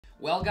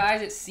Well,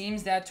 guys, it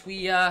seems that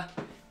we have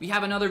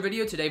another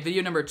video today,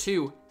 video number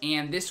 2,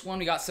 and this one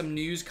we got some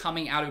news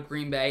coming out of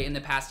Green Bay in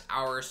the past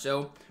hour or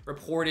so,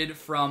 reported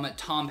from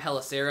Tom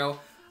Pelissero.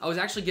 I was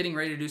actually getting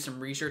ready to do some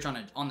research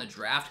on the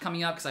draft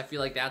coming up because I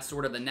feel like that's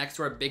sort of the next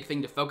sort of big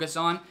thing to focus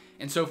on.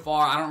 And so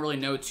far, I don't really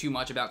know too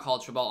much about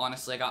college football.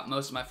 Honestly, I got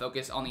most of my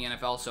focus on the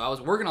NFL, so I was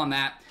working on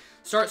that.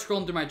 Start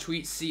scrolling through my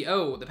tweets, see,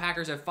 oh, the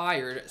Packers have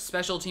fired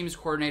special teams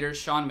coordinator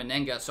Shawn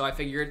Mennenga. So I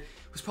figured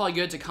it was probably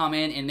good to come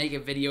in and make a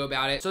video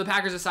about it. So the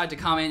Packers decided to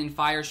come in and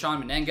fire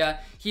Shawn Mennenga.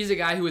 He's a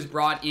guy who was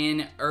brought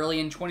in early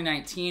in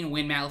 2019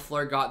 when Matt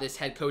LaFleur got this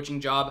head coaching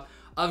job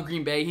of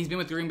Green Bay. He's been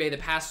with Green Bay the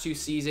past 2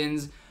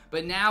 seasons.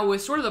 But now,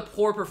 with sort of the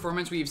poor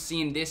performance we've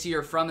seen this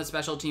year from the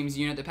special teams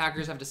unit, the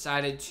Packers have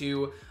decided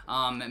to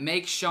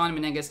make Shawn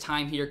Mennenga's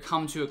time here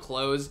come to a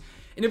close.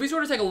 And if we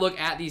sort of take a look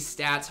at these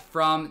stats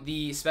from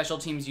the special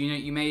teams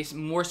unit, you may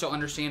more so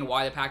understand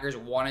why the Packers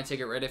wanted to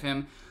get rid of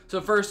him. So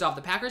first off,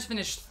 the Packers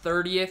finished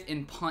 30th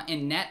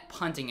in net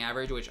punting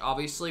average, which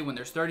obviously when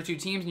there's 32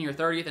 teams and you're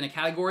 30th in a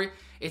category,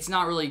 it's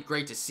not really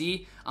great to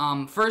see.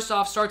 First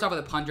off, starts off with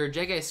a punter.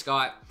 J.K.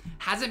 Scott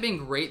hasn't been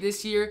great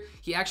this year.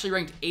 He actually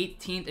ranked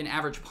 18th in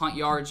average punt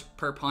yards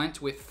per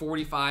punt with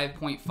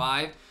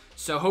 45.5.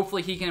 So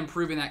hopefully he can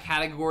improve in that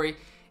category.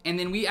 And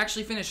then we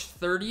actually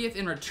finished 30th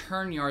in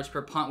return yards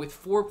per punt with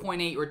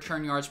 4.8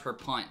 return yards per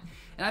punt.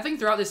 And I think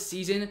throughout this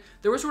season,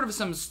 there were sort of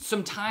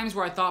some times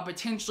where I thought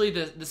potentially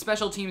the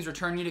special teams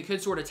return unit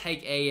could sort of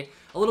take a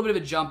little bit of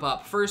a jump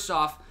up. First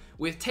off,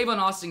 with Tavon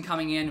Austin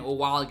coming in a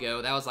while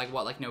ago, that was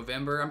like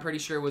November, I'm pretty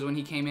sure was when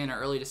he came in, or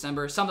early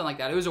December, something like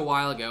that. It was a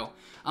while ago.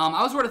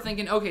 I was sort of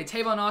thinking, okay,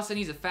 Tavon Austin,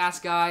 he's a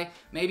fast guy.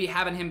 Maybe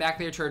having him back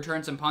there to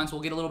return some punts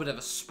will get a little bit of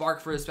a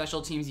spark for the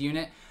special teams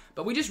unit.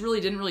 But we just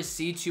didn't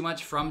see too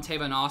much from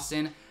Tavon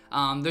Austin.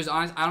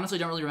 I honestly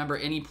don't really remember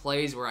any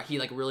plays where he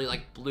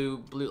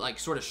really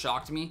sort of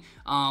shocked me.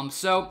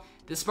 So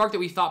the spark that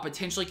we thought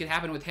potentially could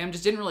happen with him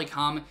just didn't really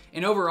come.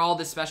 And overall,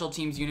 the special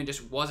teams unit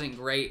just wasn't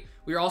great.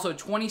 We were also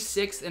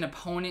 26th in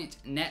opponent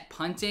net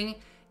punting,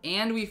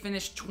 and we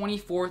finished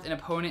 24th in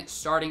opponent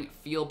starting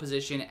field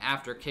position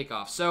after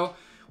kickoff. So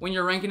when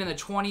you're ranking in the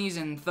 20s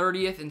and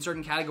 30th in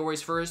certain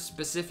categories for a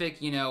specific,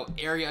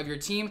 area of your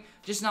team,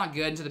 just not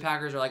good. And so the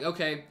Packers are like,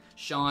 okay,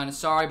 Shawn,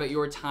 sorry, but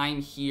your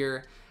time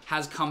here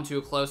has come to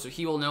a close, so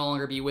he will no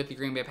longer be with the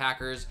Green Bay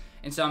Packers.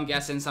 And so I'm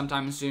guessing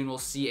sometime soon we'll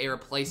see a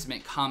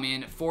replacement come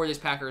in for this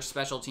Packers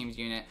special teams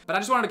unit. But I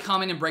just wanted to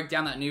come in and break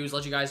down that news,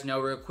 let you guys know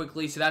real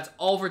quickly. So that's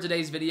all for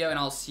today's video, and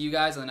I'll see you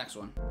guys in the next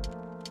one.